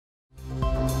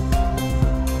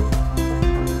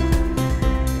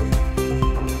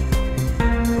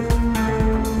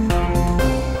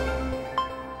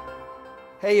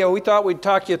Hey, we thought we'd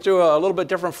talk you through a little bit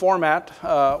different format.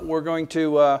 We're going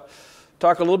to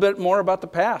talk a little bit more about the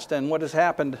past and what has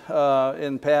happened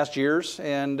in past years.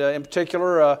 And in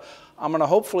particular, I'm going to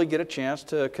hopefully get a chance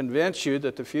to convince you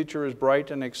that the future is bright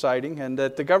and exciting and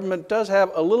that the government does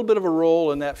have a little bit of a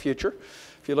role in that future.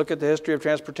 If you look at the history of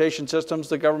transportation systems,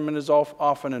 the government is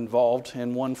often involved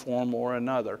in one form or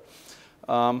another.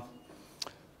 But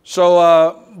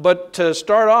to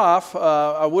start off,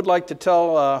 I would like to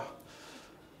tell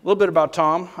a little bit about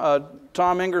Tom.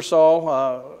 Tom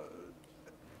Ingersoll,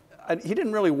 he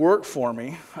didn't really work for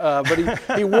me, but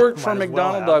he worked for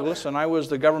McDonnell Douglas, and I was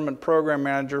the government program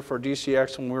manager for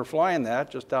DCX when we were flying that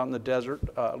just out in the desert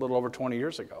a little over 20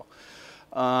 years ago.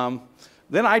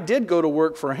 Then I did go to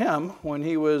work for him when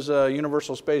he was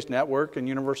Universal Space Network and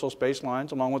Universal Space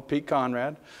Lines, along with Pete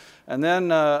Conrad. And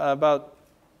then about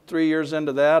 3 years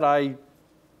into that, I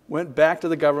went back to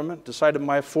the government, decided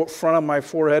my front of my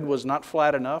forehead was not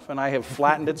flat enough, and I have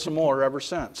flattened it some more ever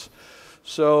since.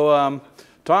 So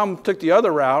Tom took the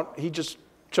other route. He just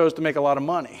chose to make a lot of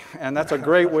money, and that's a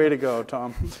great way to go,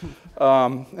 Tom.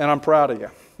 And I'm proud of you.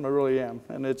 I really am.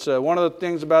 And it's one of the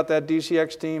things about that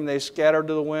DCX team, they scattered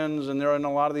to the winds, and they're in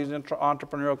a lot of these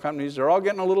entrepreneurial companies. They're all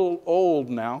getting a little old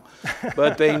now,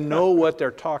 but they know what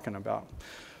they're talking about.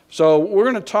 So we're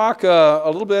going to talk a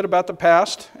little bit about the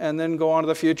past and then go on to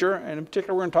the future. And in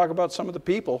particular, we're going to talk about some of the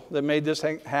people that made this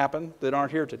happen that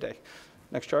aren't here today.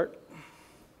 Next chart.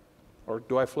 Or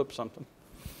do I flip something?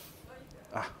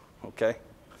 Ah, okay.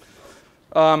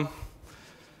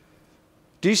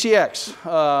 DCX,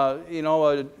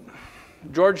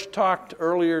 George talked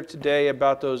earlier today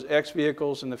about those X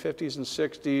vehicles in the 50s and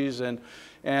 60s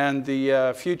and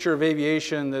the future of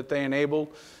aviation that they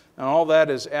enabled, and all that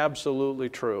is absolutely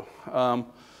true.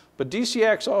 But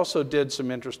DCX also did some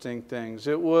interesting things.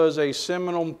 It was a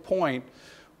seminal point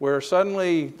where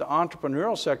suddenly the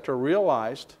entrepreneurial sector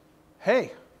realized,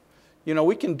 hey,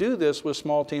 we can do this with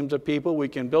small teams of people. We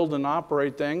can build and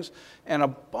operate things. And a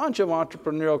bunch of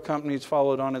entrepreneurial companies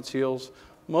followed on its heels.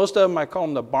 Most of them, I call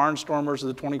them the barnstormers of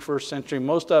the 21st century.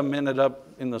 Most of them ended up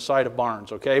in the side of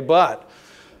barns, okay? But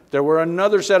there were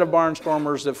another set of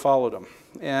barnstormers that followed them.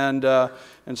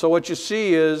 And so what you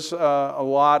see is a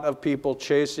lot of people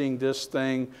chasing this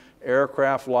thing,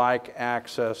 aircraft-like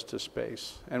access to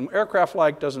space. And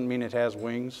aircraft-like doesn't mean it has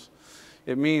wings.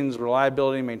 It means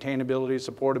reliability, maintainability,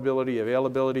 supportability,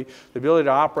 availability, the ability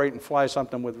to operate and fly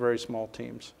something with very small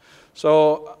teams.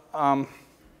 So, Tom,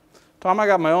 I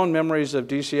got my own memories of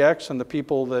DCX and the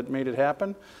people that made it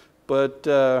happen, but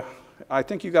I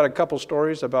think you got a couple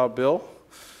stories about Bill.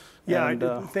 Yeah,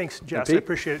 and, thanks, Jess. I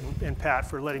appreciate it, and Pat,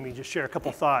 for letting me just share a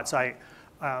couple thoughts.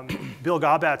 Bill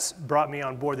Gaubatz brought me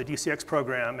on board the DCX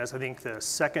program as, I think, the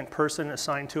second person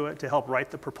assigned to it to help write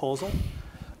the proposal.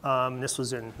 This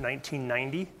was in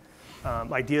 1990.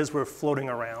 Ideas were floating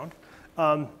around.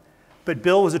 But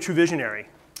Bill was a true visionary.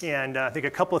 And I think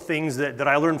a couple of things that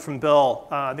I learned from Bill,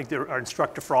 I think they are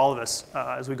instructive for all of us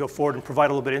as we go forward and provide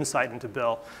a little bit of insight into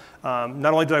Bill.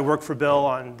 Not only did I work for Bill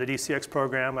on the DCX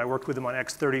program, I worked with him on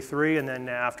X-33, and then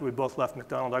after we both left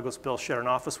McDonnell Douglas, Bill shared an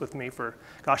office with me for,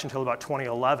 gosh, until about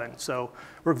 2011. So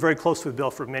worked very close with Bill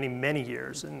for many, many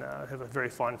years, and have a very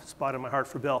fond spot in my heart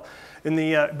for Bill. But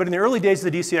in the early days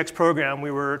of the DCX program, we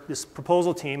were this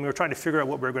proposal team. We were trying to figure out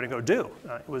what we were going to go do.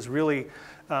 It was really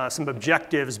some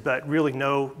objectives, but really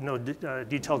no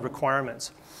detailed requirements.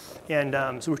 And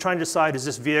so we're trying to decide, is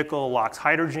this vehicle locks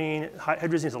hydrogen,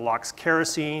 is it locks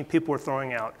kerosene? People were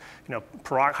throwing out,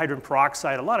 hydrogen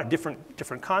peroxide, a lot of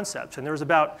different concepts. And there was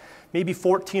about maybe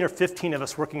 14 or 15 of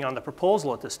us working on the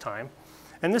proposal at this time.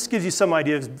 And this gives you some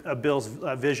idea of Bill's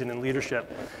vision and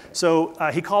leadership. So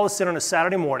he called us in on a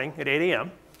Saturday morning at 8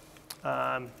 a.m.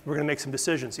 We're going to make some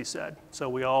decisions, he said. So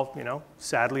we all,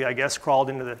 sadly, I guess, crawled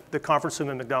into the conference room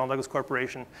in McDonnell Douglas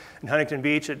Corporation in Huntington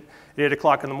Beach at 8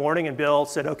 o'clock in the morning, and Bill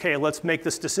said, okay, let's make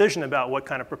this decision about what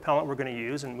kind of propellant we're going to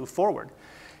use and move forward.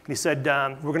 And he said,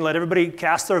 we're going to let everybody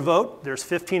cast their vote. There's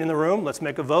 15 in the room. Let's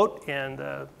make a vote, and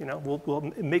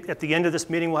we'll make, at the end of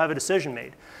this meeting, we'll have a decision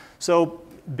made. So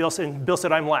Bill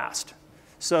said, I'm last.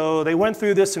 So they went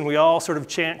through this, and we all sort of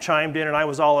chimed in, and I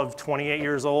was all of 28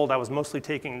 years old. I was mostly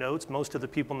taking notes. Most of the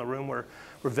people in the room were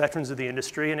veterans of the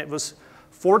industry, and it was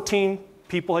 14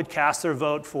 people had cast their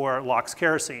vote for LOX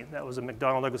kerosene. That was a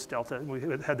McDonnell Douglas Delta. We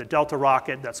had the Delta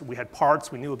rocket. We had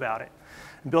parts. We knew about it.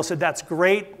 And Bill said, that's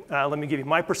great. Let me give you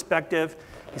my perspective.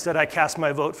 He said, I cast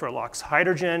my vote for LOX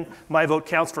hydrogen. My vote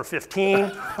counts for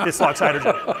 15. It's LOX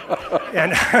hydrogen.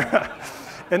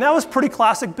 And that was pretty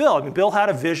classic Bill. I mean, Bill had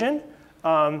a vision.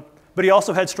 But he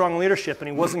also had strong leadership, and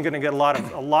he wasn't going to get a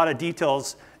lot of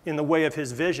details in the way of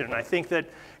his vision. And I think that,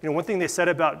 one thing they said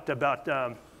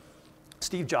about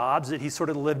Steve Jobs, that he sort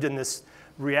of lived in this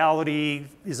reality,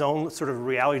 his own sort of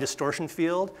reality distortion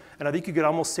field. And I think you could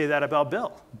almost say that about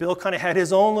Bill. Bill kind of had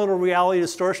his own little reality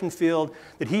distortion field,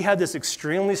 that he had this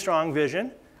extremely strong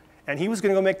vision, and he was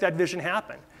going to go make that vision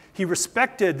happen. He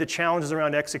respected the challenges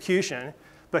around execution,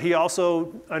 but he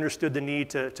also understood the need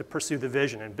to pursue the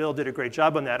vision, and Bill did a great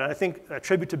job on that. And I think a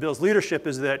tribute to Bill's leadership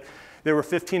is that there were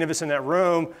 15 of us in that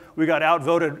room. We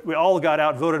all got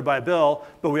outvoted by Bill,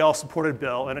 but we all supported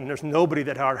Bill, and there's nobody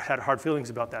that had hard feelings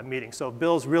about that meeting. So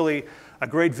Bill's really a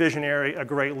great visionary, a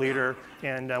great leader,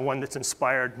 and one that's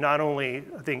inspired not only,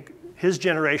 I think, his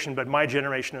generation, but my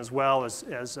generation as well. As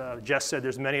Jess said,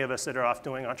 there's many of us that are off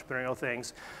doing entrepreneurial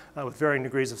things with varying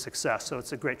degrees of success. So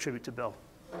it's a great tribute to Bill.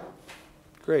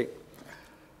 Great.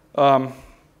 And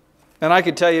I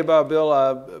could tell you about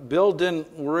Bill. Bill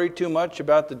didn't worry too much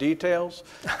about the details.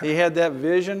 He had that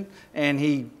vision, and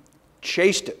he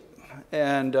chased it.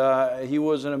 And he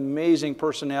was an amazing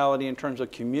personality in terms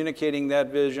of communicating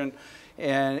that vision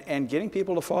and getting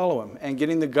people to follow him and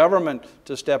getting the government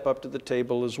to step up to the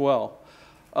table as well.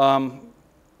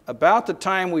 About the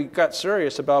time we got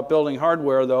serious about building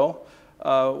hardware, though,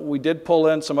 we did pull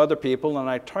in some other people, and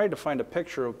I tried to find a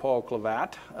picture of Paul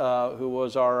Klevatt, who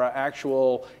was our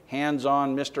actual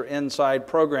hands-on Mr. Inside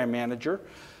program manager.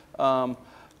 Paul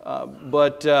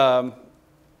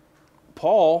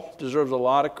deserves a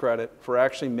lot of credit for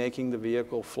actually making the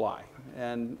vehicle fly.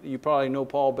 And you probably know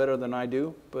Paul better than I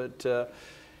do,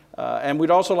 and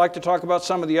we'd also like to talk about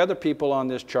some of the other people on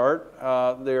this chart.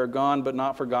 They are gone but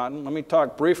not forgotten. Let me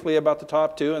talk briefly about the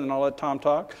top two, and then I'll let Tom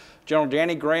talk. General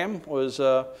Danny Graham was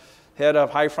head of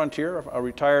High Frontier, a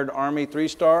retired Army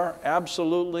 3-star.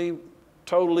 Absolutely,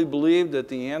 totally believed that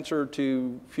the answer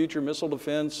to future missile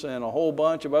defense and a whole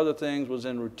bunch of other things was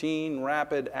in routine,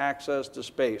 rapid access to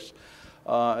space,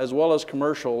 as well as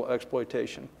commercial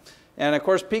exploitation. And of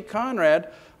course, Pete Conrad,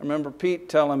 I remember Pete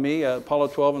telling me, Apollo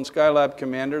 12 and Skylab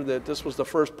commander, that this was the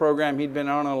first program he'd been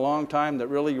on in a long time that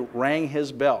really rang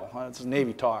his bell. It's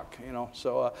Navy talk,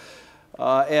 So,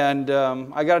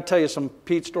 I got to tell you some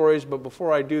Pete stories, but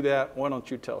before I do that, why don't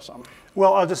you tell some?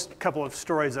 Well, I'll just a couple of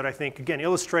stories that I think, again,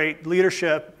 illustrate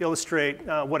leadership, illustrate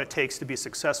what it takes to be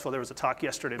successful. There was a talk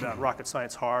yesterday about rocket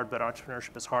science hard, but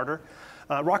entrepreneurship is harder.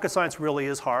 Rocket science really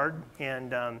is hard,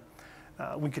 and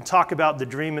we can talk about the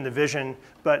dream and the vision,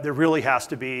 but there really has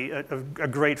to be a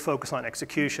great focus on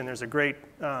execution. There's a great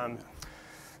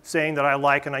saying that I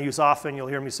like and I use often, you'll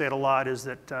hear me say it a lot, is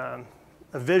that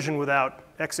a vision without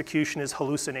execution is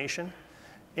hallucination.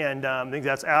 And I think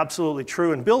that's absolutely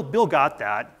true. And Bill got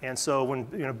that. And so when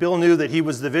Bill knew that he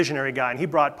was the visionary guy, and he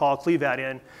brought Paul Klevatt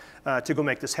in to go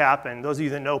make this happen. Those of you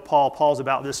that know Paul's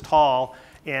about this tall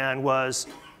and was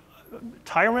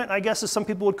tyrant, I guess, as some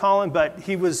people would call him, but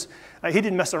he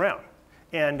didn't mess around.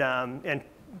 And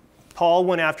Paul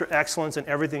went after excellence in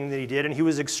everything that he did, and he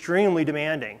was extremely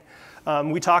demanding.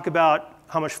 We talk about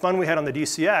how much fun we had on the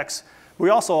DCX. We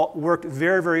also worked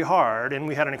very, very hard, and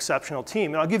we had an exceptional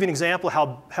team. And I'll give you an example of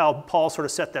how Paul sort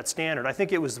of set that standard. I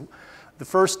think it was the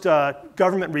first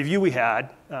government review we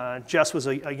had. Jess was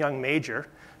a young major,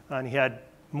 and he had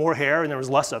more hair, and there was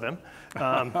less of him.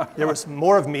 There was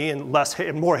more of me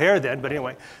and more hair then, but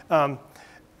anyway.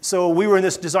 So we were in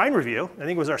this design review. I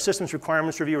think it was our systems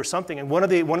requirements review or something, and one of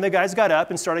the guys got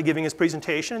up and started giving his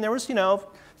presentation, and there was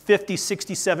 50,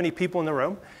 60, 70 people in the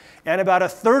room. And about a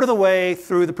third of the way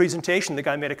through the presentation, the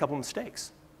guy made a couple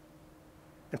mistakes.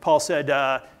 And Paul said,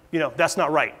 that's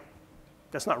not right.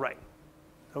 That's not right.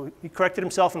 So he corrected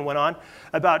himself and went on.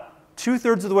 About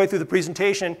 2/3 of the way through the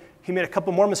presentation, he made a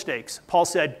couple more mistakes. Paul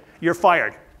said, "You're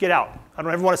fired. Get out. I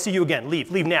don't ever want to see you again.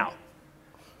 Leave. Leave now."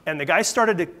 And the guy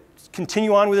started to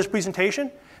continue on with his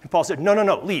presentation. And Paul said, "No,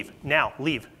 leave. Now.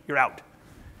 Leave. You're out."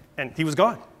 And he was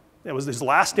gone. It was his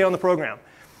last day on the program.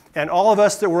 And all of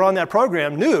us that were on that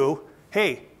program knew,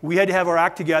 hey, we had to have our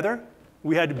act together.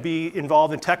 We had to be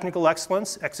involved in technical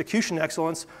excellence, execution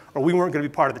excellence, or we weren't going to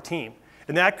be part of the team.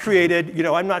 And that created,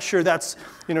 I'm not sure that's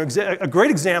a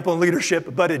great example in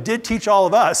leadership, but it did teach all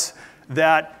of us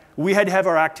that we had to have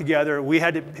our act together. We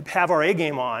had to have our A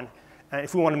game on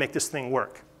if we want to make this thing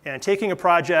work. And taking a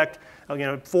project,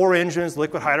 4 engines,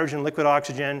 liquid hydrogen, liquid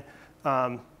oxygen,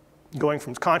 going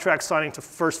from contract signing to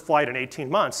first flight in 18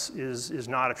 months is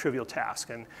not a trivial task.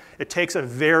 And it takes a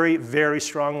very, very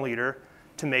strong leader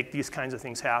to make these kinds of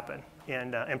things happen.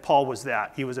 And Paul was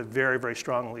that. He was a very, very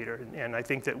strong leader. And I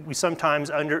think that we sometimes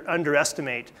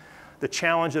underestimate the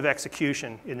challenge of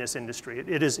execution in this industry.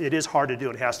 It is hard to do.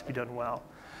 It has to be done well.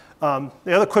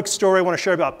 The other quick story I want to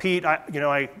share about Pete, I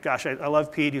love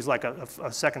Pete. He's like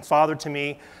a second father to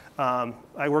me.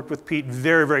 I worked with Pete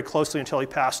very, very closely until he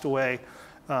passed away.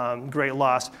 Great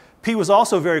loss. Pete was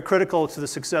also very critical to the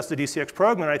success of the DCX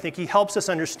program, and I think he helps us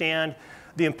understand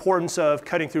the importance of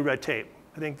cutting through red tape.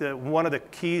 I think that one of the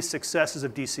key successes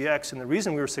of DCX, and the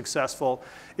reason we were successful,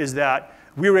 is that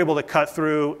we were able to cut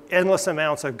through endless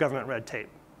amounts of government red tape.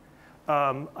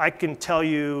 I can tell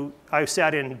you, I've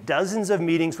sat in dozens of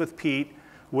meetings with Pete,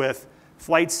 with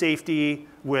flight safety,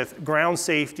 with ground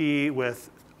safety, with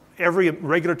every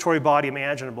regulatory body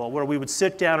imaginable, where we would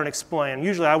sit down and explain.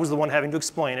 Usually I was the one having to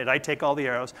explain it. I'd take all the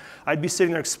arrows. I'd be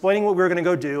sitting there explaining what we were going to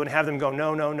go do and have them go,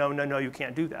 no, no, no, no, no, you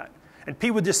can't do that. And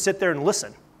Pete would just sit there and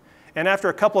listen. And after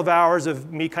a couple of hours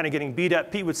of me kind of getting beat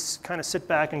up, Pete would kind of sit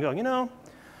back and go, you know,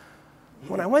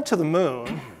 when I went to the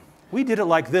moon, we did it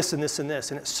like this and this and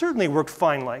this, and it certainly worked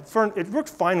fine. It worked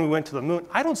fine when we went to the moon.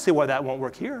 I don't see why that won't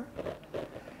work here.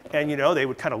 And you know, they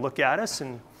would kind of look at us,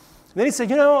 and then he said,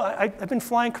 you know, I've been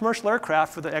flying commercial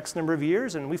aircraft for the X number of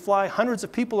years, and we fly hundreds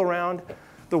of people around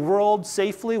the world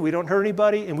safely. We don't hurt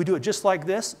anybody, and we do it just like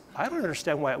this. I don't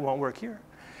understand why it won't work here.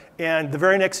 And the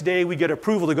very next day, we get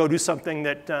approval to go do something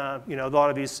that you know, a lot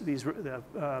of these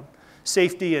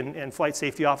safety and flight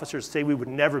safety officers say we would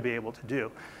never be able to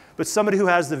do. But somebody who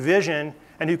has the vision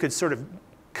and who could sort of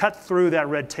cut through that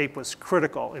red tape was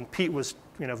critical, and Pete was,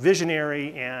 you know,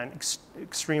 visionary and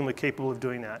extremely capable of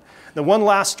doing that. The one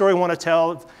last story I want to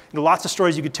tell, you know, lots of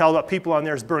stories you could tell about people on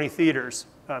there, is Bernie Theaters,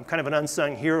 kind of an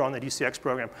unsung hero on the DCX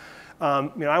program.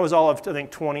 You know, I was all of, I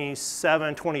think,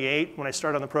 27, 28 when I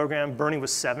started on the program. Bernie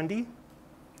was 70.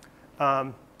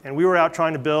 And we were out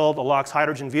trying to build a LOX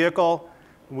hydrogen vehicle.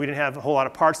 We didn't have a whole lot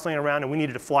of parts laying around, and we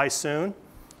needed to fly soon.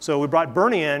 So we brought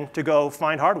Bernie in to go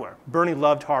find hardware. Bernie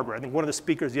loved hardware. I think one of the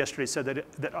speakers yesterday said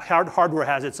that hardware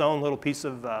has its own little piece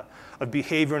of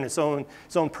behavior and its own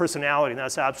personality, and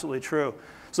that's absolutely true.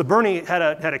 So Bernie had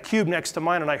a cube next to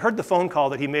mine, and I heard the phone call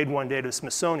that he made one day to the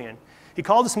Smithsonian. He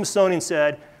called the Smithsonian and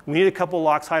said, we need a couple of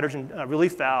LOX hydrogen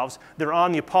relief valves. They're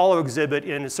on the Apollo exhibit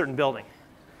in a certain building.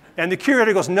 And the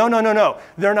curator goes, no, no, no, no,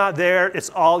 they're not there. It's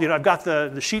all, you know, I've got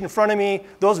the sheet in front of me.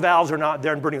 Those valves are not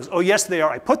there. And Bernie goes, oh, yes, they are.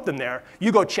 I put them there.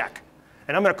 You go check.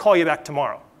 And I'm going to call you back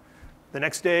tomorrow. The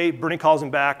next day, Bernie calls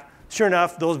him back. Sure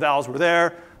enough, those valves were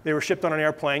there. They were shipped on an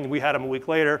airplane. We had them a week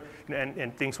later,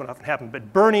 and things went off and happened.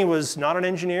 But Bernie was not an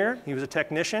engineer. He was a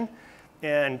technician,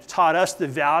 and taught us the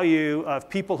value of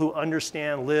people who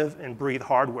understand, live, and breathe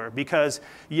hardware. Because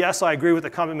yes, I agree with the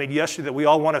comment made yesterday that we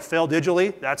all want to fail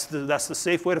digitally. That's the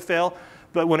safe way to fail.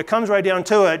 But when it comes right down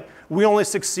to it, we only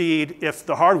succeed if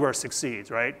the hardware succeeds,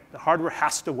 right? The hardware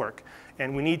has to work.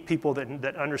 And we need people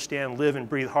that understand, live, and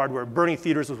breathe hardware. Bernie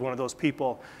Theaters was one of those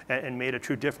people and made a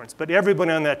true difference. But everybody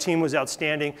on that team was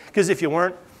outstanding, because if you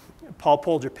weren't, Paul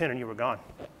pulled your pin and you were gone.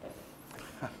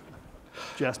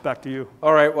 Jess, back to you.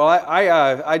 All right. Well,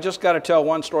 I just got to tell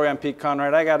one story on Pete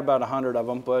Conrad. I got about 100 of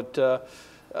them, but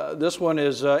this one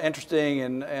is interesting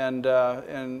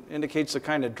and indicates the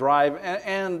kind of drive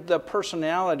and the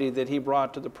personality that he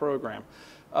brought to the program.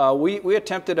 We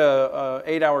attempted a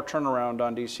 8-hour turnaround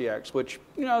on DCX, which,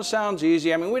 you know, sounds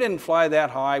easy. I mean, we didn't fly that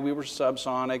high. We were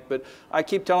subsonic, but I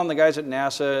keep telling the guys at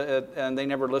NASA, and they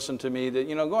never listen to me, that,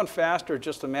 you know, going faster is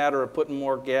just a matter of putting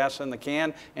more gas in the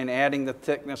can and adding the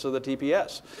thickness of the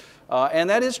TPS. And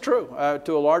that is true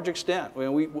to a large extent. I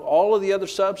mean, all of the other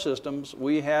subsystems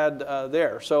we had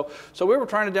there. So we were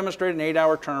trying to demonstrate an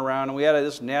 8-hour turnaround, and we had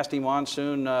this nasty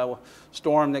monsoon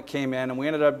storm that came in, and we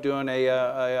ended up doing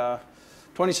a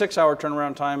 26-hour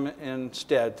turnaround time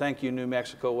instead. Thank you, New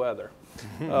Mexico weather.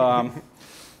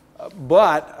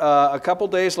 But a couple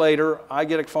days later, I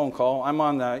get a phone call. I'm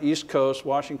on the East Coast,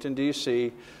 Washington,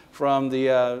 D.C., from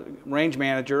the range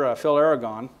manager, Phil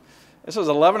Aragon. This is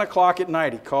 11 o'clock at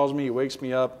night. He calls me, he wakes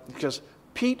me up, because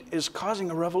Pete is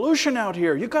causing a revolution out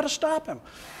here. You got to stop him.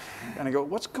 And I go,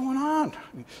 what's going on?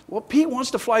 Well, Pete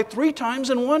wants to fly 3 times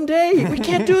in one day. We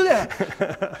can't do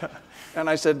that. And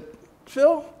I said,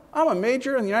 Phil, I'm a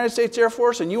major in the United States Air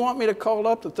Force, and you want me to call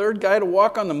up the 3rd guy to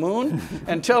walk on the moon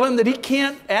and tell him that he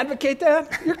can't advocate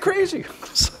that? You're crazy.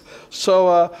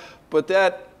 But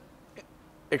that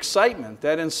excitement,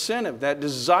 that incentive, that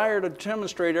desire to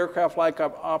demonstrate aircraft-like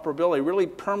operability really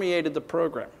permeated the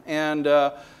program. And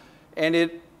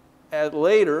it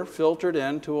later filtered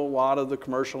into a lot of the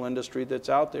commercial industry that's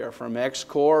out there, from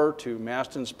X-Core to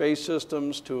Maston Space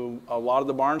Systems to a lot of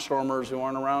the barnstormers who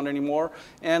aren't around anymore,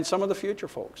 and some of the future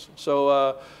folks.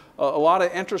 So a lot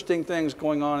of interesting things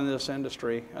going on in this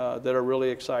industry that are really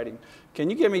exciting. Can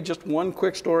you give me just one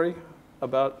quick story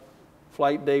about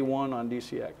flight day 1 on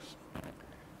DCX?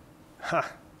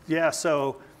 Yeah,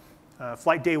 so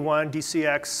flight day 1,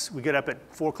 DCX, we get up at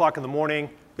 4 o'clock in the morning,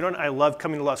 I love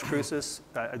coming to Las Cruces.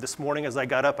 This morning as I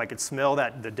got up, I could smell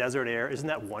the desert air. Isn't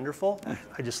that wonderful?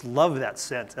 I just love that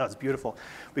scent. That was beautiful.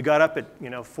 We got up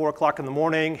at 4 o'clock in the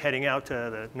morning, heading out to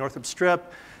the Northrop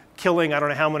Strip, killing I don't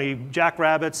know how many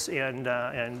jackrabbits and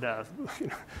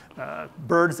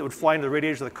birds that would fly into the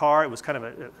radiators of the car. It was kind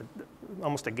of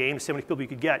almost a game to see how many people you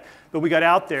could get. But we got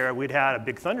out there, we'd had a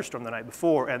big thunderstorm the night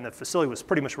before, and the facility was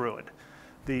pretty much ruined.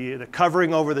 The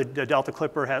covering over the Delta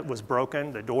Clipper was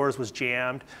broken, the doors was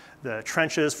jammed, the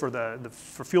trenches for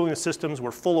fueling the systems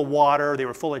were full of water, they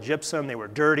were full of gypsum, they were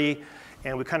dirty,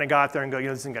 and we kind of got there and go,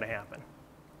 this isn't going to happen.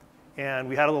 And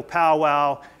we had a little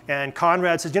powwow, and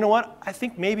Conrad says, you know what, I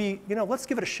think maybe, let's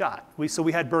give it a shot. So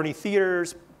we had Bernie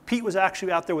Theaters. Pete was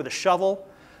actually out there with a shovel,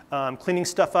 cleaning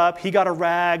stuff up. He got a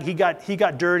rag, he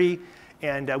got dirty,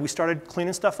 and we started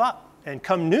cleaning stuff up. And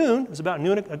come noon, it was about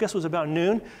noon, I guess it was about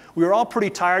noon, we were all pretty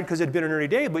tired because it had been an early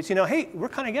day, but hey, we're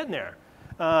kind of getting there.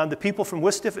 The people from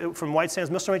from White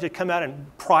Sands Missile Range had come out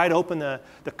and pried open the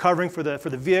covering for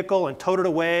the vehicle and towed it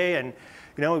away, and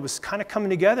it was kind of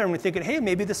coming together, and we're thinking, hey,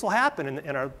 maybe this will happen,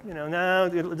 and our,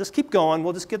 no, just keep going,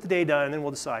 we'll just get the day done, and then we'll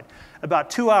decide.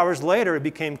 About 2 hours later, it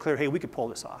became clear, hey, we could pull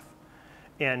this off.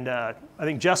 And I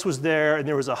think Jess was there, and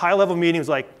there was a high-level meeting. It was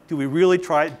like, do we really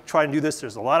try and do this?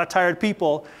 There's a lot of tired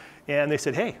people. And they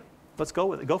said, hey, let's go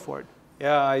with it, go for it.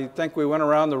 Yeah, I think we went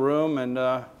around the room,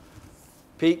 and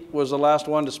Pete was the last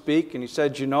one to speak, and he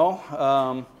said,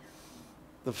 the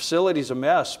facility's a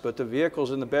mess, but the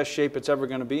vehicle's in the best shape it's ever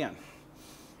going to be in.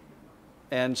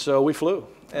 And so we flew,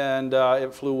 and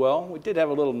it flew well. We did have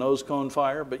a little nose cone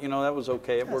fire, but that was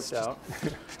okay, it worked out.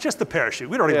 Just the parachute,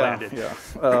 we'd already landed.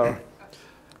 Yeah.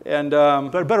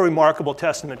 But a remarkable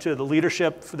testament to the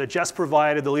leadership that Jess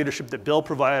provided, the leadership that Bill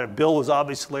provided. Bill was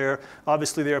obviously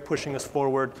there pushing us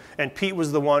forward, and Pete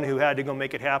was the one who had to go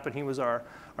make it happen. He was our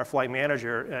flight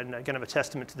manager, and kind of a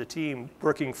testament to the team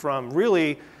working from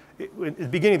really, at the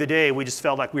beginning of the day, we just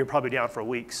felt like we were probably down for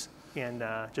weeks, and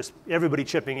just everybody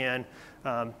chipping in,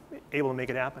 able to make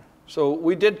it happen. So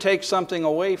we did take something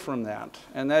away from that,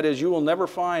 and that is you will never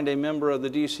find a member of the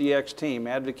DCX team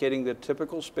advocating the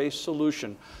typical space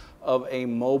solution of a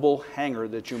mobile hangar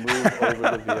that you move over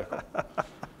the vehicle.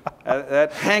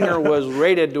 That hangar was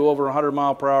rated to over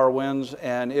 100-mile-per-hour winds,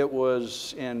 and it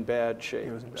was in bad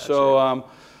shape.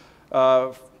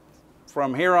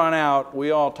 From here on out,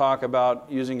 we all talk about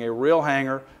using a real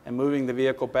hangar and moving the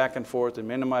vehicle back and forth and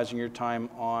minimizing your time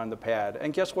on the pad.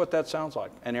 And guess what that sounds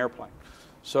like? An airplane.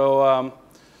 So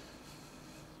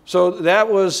that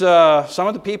was some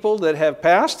of the people that have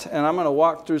passed, and I'm going to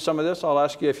walk through some of this. I'll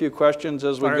ask you a few questions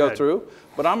as we go through.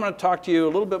 But I'm going to talk to you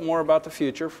a little bit more about the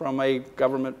future from a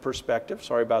government perspective.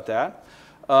 Sorry about that.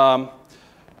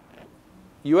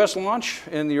 U.S. launch,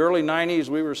 in the early 90s,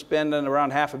 we were spending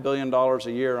around $500 million a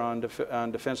year on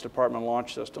Defense Department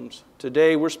launch systems.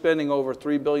 Today, we're spending over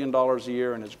 $3 billion a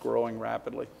year, and it's growing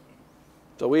rapidly.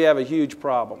 So we have a huge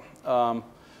problem.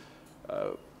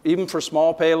 Even for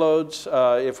small payloads,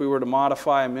 if we were to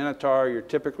modify a Minotaur, you're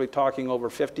typically talking over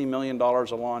 $50 million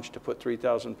a launch to put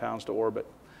 3,000 pounds to orbit.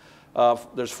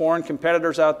 There's foreign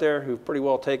competitors out there who've pretty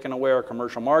well taken away our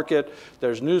commercial market.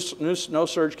 There's no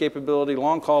surge capability,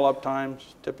 long call up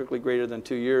times, typically greater than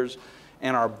 2 years,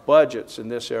 and our budgets in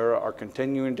this era are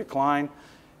continuing to decline,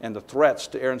 and the threats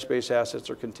to air and space assets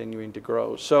are continuing to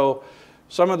grow. So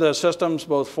some of the systems,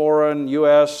 both foreign,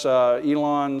 U.S.,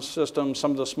 Elon systems,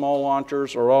 some of the small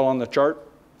launchers are all on the chart.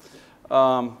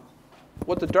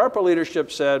 What the DARPA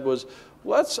leadership said was,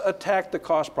 let's attack the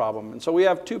cost problem. And so we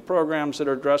have two programs that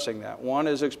are addressing that. One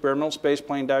is Experimental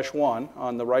Spaceplane XS-1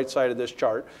 on the right side of this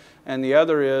chart, and the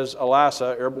other is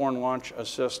ALASA, Airborne Launch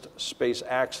Assist Space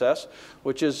Access,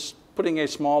 which is putting a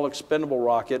small expendable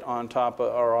rocket on top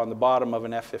or on the bottom of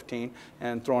an F-15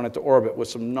 and throwing it to orbit with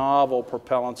some novel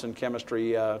propellants and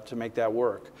chemistry to make that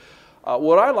work.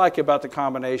 What I like about the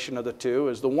combination of the two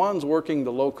is the one's working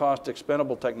the low-cost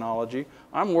expendable technology.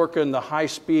 I'm working the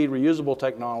high-speed reusable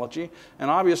technology. And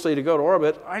obviously, to go to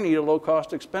orbit, I need a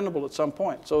low-cost expendable at some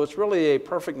point. So it's really a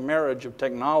perfect marriage of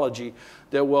technology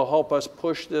that will help us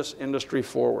push this industry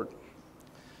forward.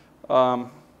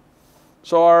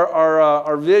 So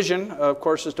our vision, of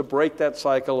course, is to break that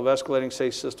cycle of escalating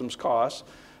space systems costs.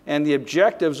 And the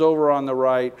objectives over on the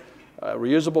right,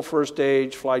 reusable first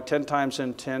stage, fly 10 times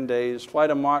in 10 days, fly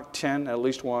to Mach 10 at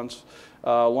least once,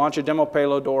 launch a demo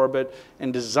payload to orbit,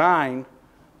 and design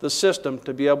the system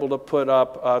to be able to put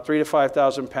up 3,000 to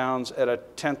 5,000 pounds at a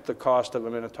tenth the cost of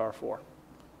a Minotaur 4.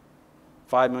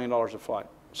 $5 million a flight.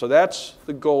 So that's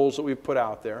the goals that we've put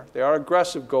out there. They are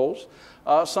aggressive goals.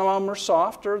 Some of them are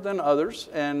softer than others,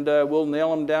 and we'll nail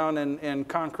them down in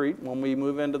concrete when we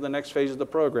move into the next phase of the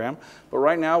program. But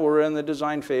right now we're in the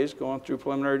design phase, going through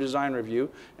preliminary design review,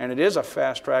 and it is a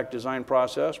fast-track design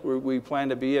process where we plan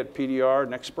to be at PDR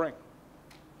next spring.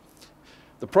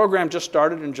 The program just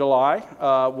started in July.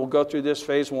 We'll go through this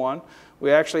phase 1.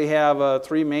 We actually have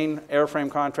 3 main airframe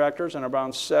contractors and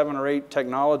around 7 or 8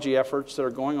 technology efforts that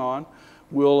are going on.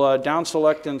 We'll down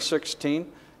select in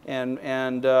 16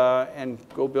 and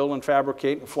go build and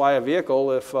fabricate and fly a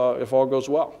vehicle if all goes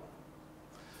well.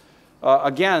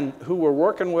 Again, who we're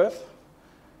working with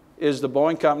is the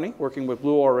Boeing company, working with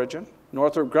Blue Origin,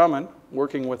 Northrop Grumman,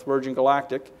 working with Virgin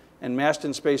Galactic, and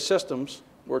Maston Space Systems,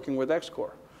 working with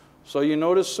X-Corps. So you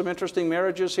notice some interesting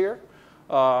marriages here,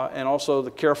 and also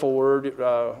the careful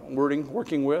wording,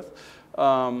 working with.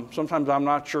 Sometimes I'm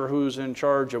not sure who's in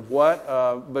charge of what,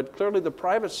 but clearly the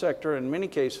private sector in many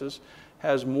cases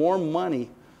has more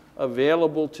money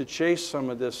available to chase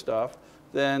some of this stuff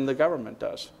than the government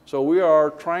does. So we are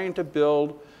trying to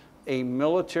build a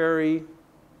military,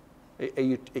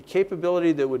 a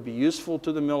capability that would be useful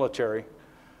to the military,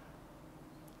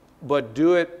 but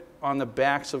do it on the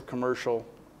backs of commercial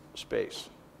space.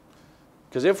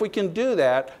 Because if we can do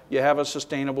that, you have a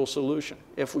sustainable solution.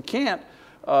 If we can't,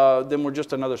 then we're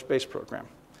just another space program.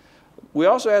 We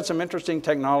also had some interesting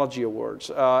technology awards.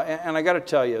 And I got to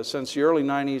tell you, since the early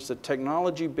 90s, the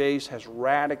technology base has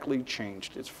radically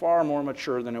changed. It's far more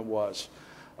mature than it was.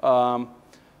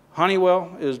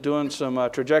 Honeywell is doing some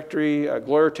trajectory.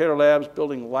 Gloria Taylor Labs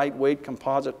building lightweight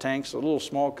composite tanks, a little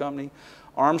small company.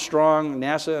 Armstrong,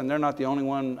 NASA, and they're not the only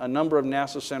one, a number of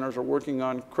NASA centers are working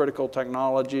on critical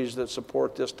technologies that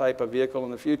support this type of vehicle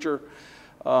in the future.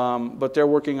 But they're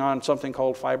working on something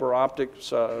called fiber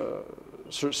optics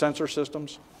sensor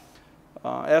systems.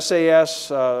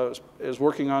 SAS is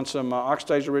working on some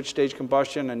oxidizer-rich stage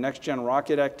combustion and next-gen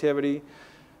rocket activity.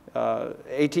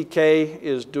 ATK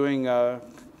is doing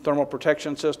thermal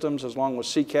protection systems, along with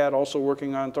CCAT also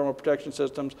working on thermal protection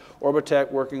systems.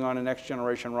 Orbitech working on a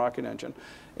next-generation rocket engine.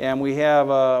 And we have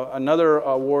another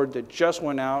award that just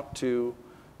went out to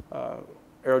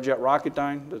Aerojet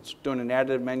Rocketdyne that's doing an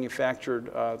additive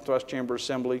manufactured thrust chamber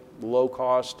assembly, low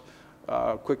cost,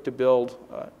 quick to build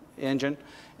engine,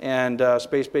 and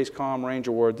Space-Based Comm Range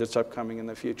Award that's upcoming in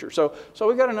the future. So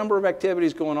we've got a number of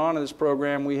activities going on in this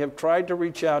program. We have tried to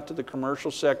reach out to the commercial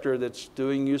sector that's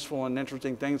doing useful and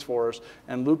interesting things for us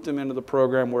and loop them into the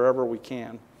program wherever we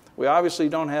can. We obviously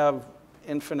don't have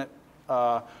infinite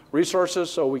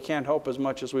resources, so we can't help as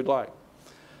much as we'd like.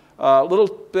 A little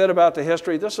bit about the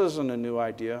history. This isn't a new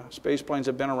idea. Space planes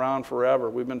have been around forever.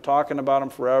 We've been talking about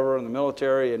them forever in the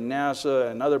military and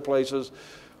NASA and other places.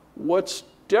 What's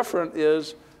different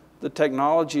is the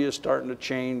technology is starting to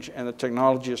change and the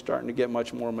technology is starting to get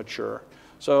much more mature.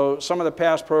 So some of the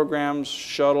past programs,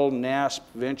 Shuttle, NASP,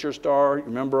 Venture Star, you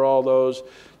remember all those?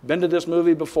 Been to this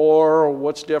movie before?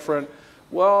 What's different?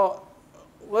 Well,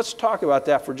 let's talk about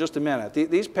that for just a minute.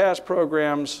 These past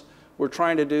programs were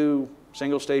trying to do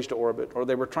single stage to orbit, or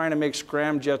they were trying to make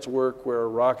scramjets work where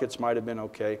rockets might have been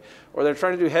okay, or they're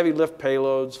trying to do heavy lift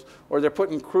payloads, or they're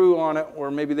putting crew on it, or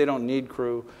maybe they don't need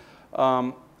crew.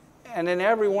 And in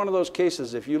every one of those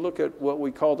cases, if you look at what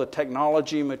we call the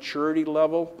technology maturity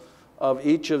level of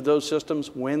each of those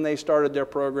systems when they started their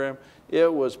program,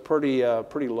 it was pretty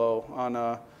low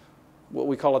on what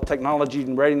we call a technology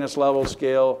and readiness level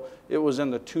scale. It was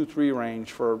in the 2-3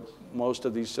 range for most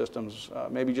of these systems,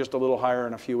 maybe just a little higher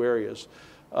in a few areas.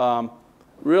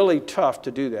 Really tough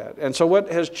to do that. And so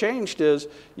what has changed is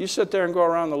you sit there and go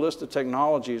around the list of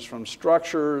technologies from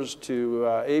structures to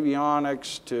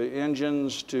avionics to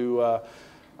engines to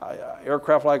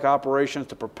aircraft-like operations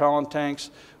to propellant tanks.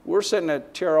 We're sitting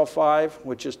at TRL-5,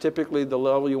 which is typically the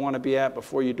level you want to be at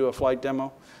before you do a flight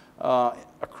demo,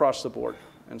 across the board.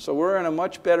 And so we're in a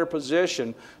much better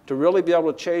position to really be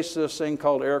able to chase this thing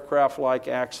called aircraft-like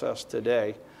access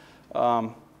today.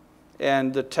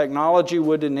 And the technology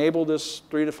would enable this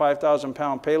 3,000 to 5,000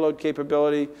 pound payload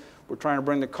capability. We're trying to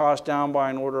bring the cost down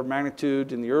by an order of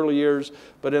magnitude in the early years,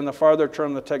 but in the farther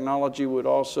term, the technology would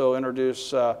also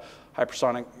introduce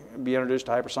be introduced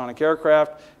to hypersonic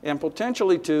aircraft and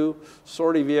potentially to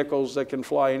sortie vehicles that can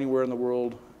fly anywhere in the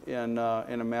world in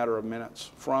a matter of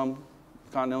minutes from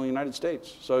continental United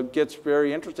States. So it gets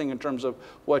very interesting in terms of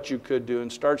what you could do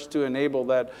and starts to enable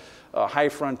that high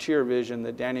frontier vision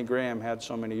that Danny Graham had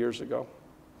so many years ago.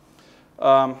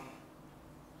 What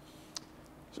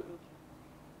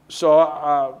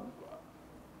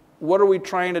are we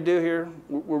trying to do here?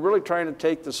 We're really trying to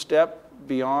take the step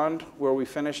beyond where we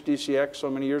finished DCX so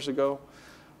many years ago.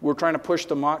 We're trying to push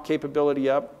the Mach capability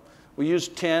up. We use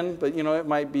 10, but it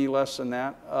might be less than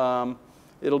that.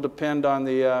 It'll depend on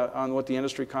what the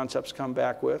industry concepts come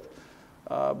back with.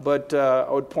 But I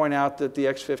would point out that the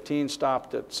X-15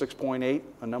 stopped at 6.8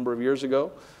 a number of years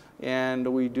ago, and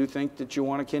we do think that you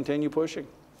want to continue pushing.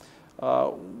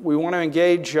 We want to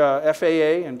engage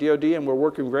FAA and DoD, and we're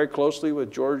working very closely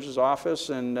with George's office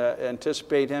and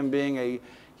anticipate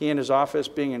he and his office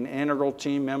being an integral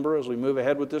team member as we move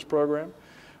ahead with this program.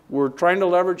 We're trying to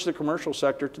leverage the commercial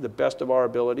sector to the best of our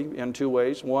ability in two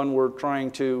ways. One, we're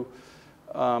trying to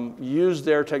use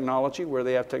their technology where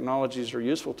they have technologies that are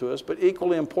useful to us, but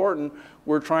equally important,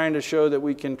 we're trying to show that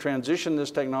we can transition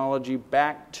this technology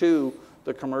back to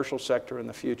the commercial sector in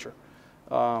the future.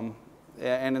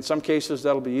 And in some cases,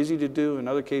 that'll be easy to do. In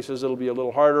other cases, it'll be a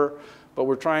little harder, but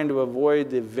we're trying to avoid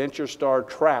the venture star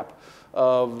trap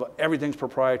of everything's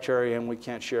proprietary and we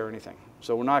can't share anything.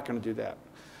 So we're not going to do that.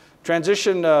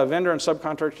 Transition vendor and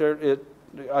subcontractor,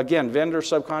 again, vendor,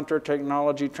 subcontractor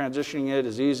technology, transitioning it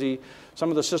is easy. Some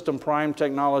of the system prime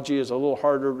technology is a little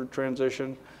harder to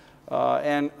transition.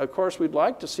 And of course, we'd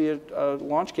like to see a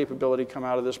launch capability come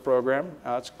out of this program.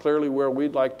 It's clearly where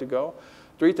we'd like to go.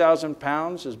 3,000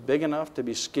 pounds is big enough to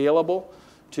be scalable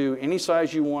to any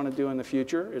size you want to do in the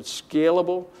future. It's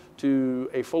scalable to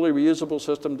a fully reusable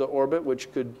system to orbit,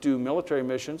 which could do military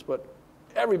missions, but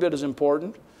every bit as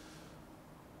important,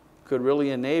 could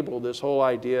really enable this whole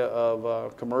idea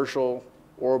of commercial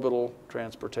orbital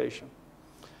transportation.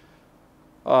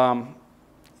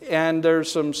 And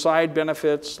there's some side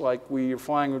benefits, like we are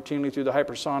flying routinely through the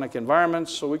hypersonic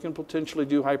environments, so we can potentially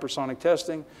do hypersonic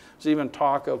testing. There's even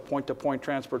talk of point-to-point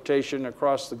transportation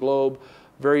across the globe.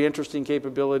 Very interesting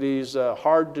capabilities,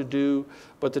 hard to do,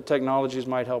 but the technologies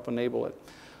might help enable it.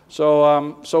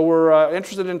 So, we're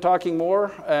interested in talking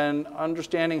more and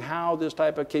understanding how this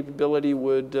type of capability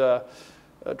would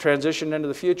transition into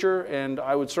the future, and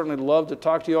I would certainly love to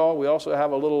talk to you all. We also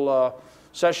have a little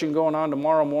session going on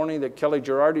tomorrow morning that Kelly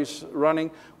Girardi's running,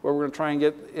 where we're going to try and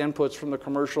get inputs from the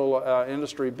commercial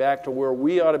industry back to where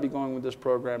we ought to be going with this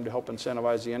program to help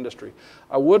incentivize the industry.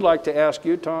 I would like to ask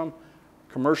you, Tom,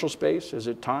 commercial space, is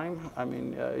it time? I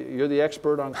mean, you're the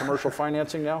expert on commercial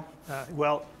financing now.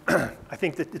 Well, I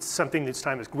think that it's something that's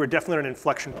time. We're definitely at an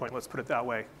inflection point, let's put it that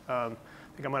way. I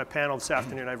think I'm on a panel this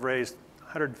afternoon. I've raised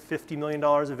 $150 million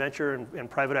of venture and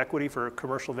private equity for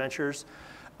commercial ventures.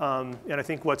 And I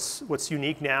think what's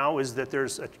unique now is that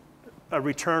there's a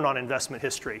return on investment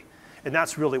history. And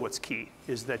that's really what's key,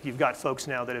 is that you've got folks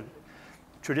now that have,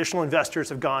 traditional investors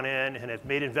have gone in and have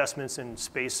made investments in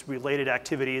space-related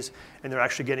activities, and they're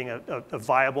actually getting a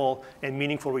viable and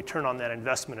meaningful return on that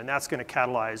investment. And that's going to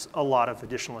catalyze a lot of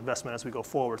additional investment as we go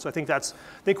forward. So I think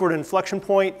we're at an inflection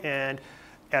point, and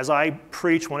as I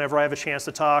preach whenever I have a chance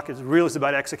to talk, it's really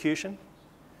about execution.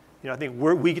 I think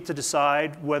we get to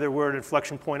decide whether we're at an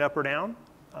inflection point up or down,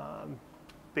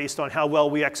 based on how well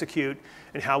we execute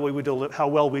and how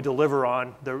well we deliver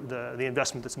on the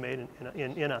investment that's made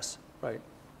in us. Right.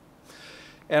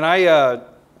 And I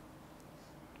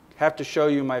have to show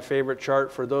you my favorite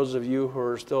chart for those of you who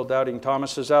are still doubting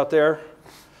Thomases out there.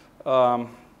 Well,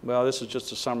 this is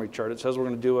just a summary chart. It says we're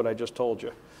going to do what I just told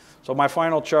you. So my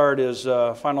final chart is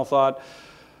final thought.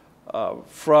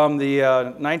 From the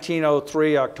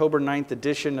 1903 October 9th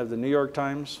edition of the New York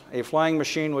Times, a flying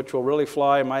machine which will really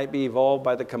fly might be evolved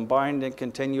by the combined and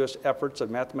continuous efforts of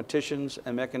mathematicians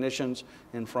and mechanicians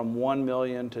in from 1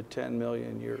 million to 10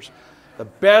 million years. The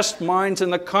best minds in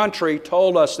the country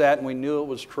told us that, and we knew it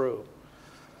was true.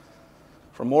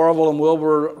 From Orville and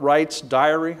Wilbur Wright's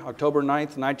diary, October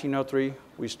 9th, 1903,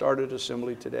 we started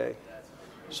assembly today.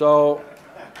 So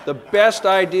the best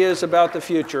ideas about the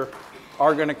future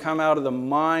are going to come out of the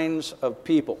minds of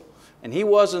people. And he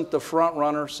wasn't the front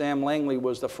runner. Sam Langley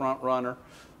was the front runner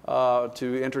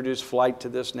to introduce flight to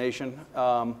this nation.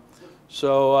 And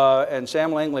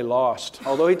Sam Langley lost,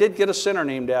 although he did get a center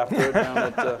named after it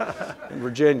down in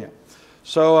Virginia.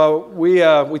 So we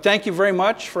thank you very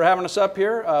much for having us up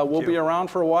here. We'll be around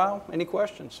for a while. Any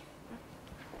questions?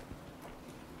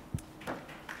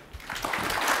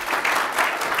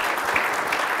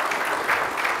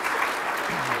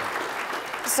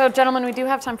 So, gentlemen, we do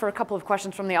have time for a couple of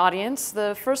questions from the audience.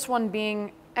 The first one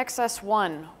being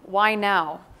XS-1, why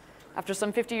now? After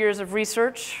some 50 years of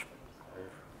research,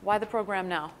 why the program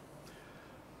now?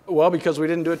 Well, because we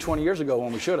didn't do it 20 years ago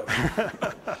when we should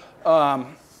have.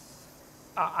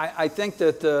 I think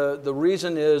that the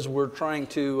reason is we're trying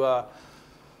to,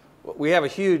 we have a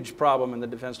huge problem in the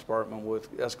Defense Department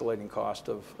with escalating cost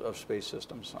of space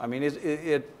systems. I mean,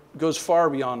 it goes far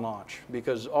beyond launch,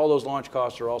 because all those launch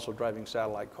costs are also driving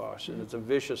satellite costs, and it's a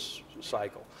vicious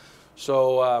cycle.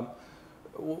 So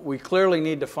we clearly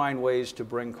need to find ways to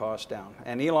bring costs down.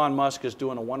 And Elon Musk is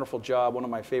doing a wonderful job. One of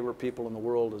my favorite people in the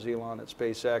world is Elon at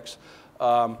SpaceX.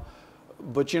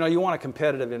 But you want a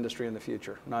competitive industry in the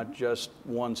future, not just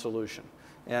one solution.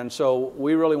 And so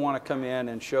we really want to come in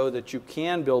and show that you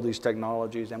can build these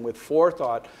technologies and with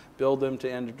forethought build them to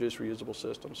introduce reusable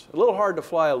systems. A little hard to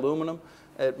fly aluminum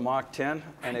at Mach 10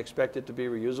 and expect it to be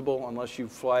reusable unless you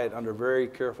fly it under very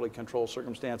carefully controlled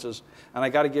circumstances. And I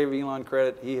got to give Elon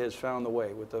credit, he has found the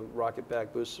way with the rocket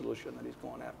back boost solution that he's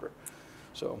going after.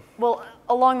 So. Well,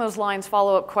 along those lines,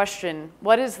 follow-up question,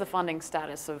 what is the funding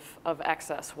status of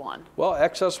XS-1? Well,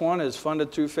 XS-1 is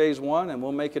funded through phase 1 and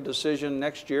we'll make a decision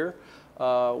next year.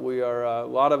 We are a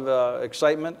lot of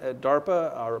excitement at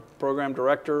DARPA. Our program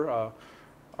director,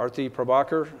 Dr.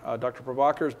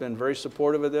 Prabhakar has been very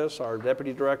supportive of this. Our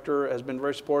deputy director has been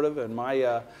very supportive, and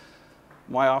my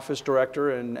office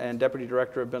director and deputy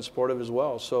director have been supportive as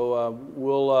well. So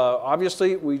we'll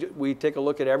obviously we take a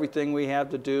look at everything we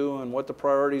have to do and what the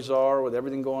priorities are with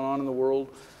everything going on in the world.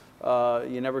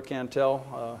 You never can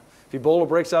tell. If Ebola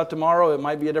breaks out tomorrow, it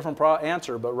might be a different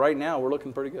answer, but right now we're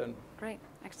looking pretty good. Great,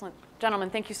 excellent.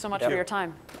 Gentlemen, thank you so much for your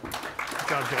time. Good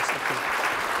job, Jess.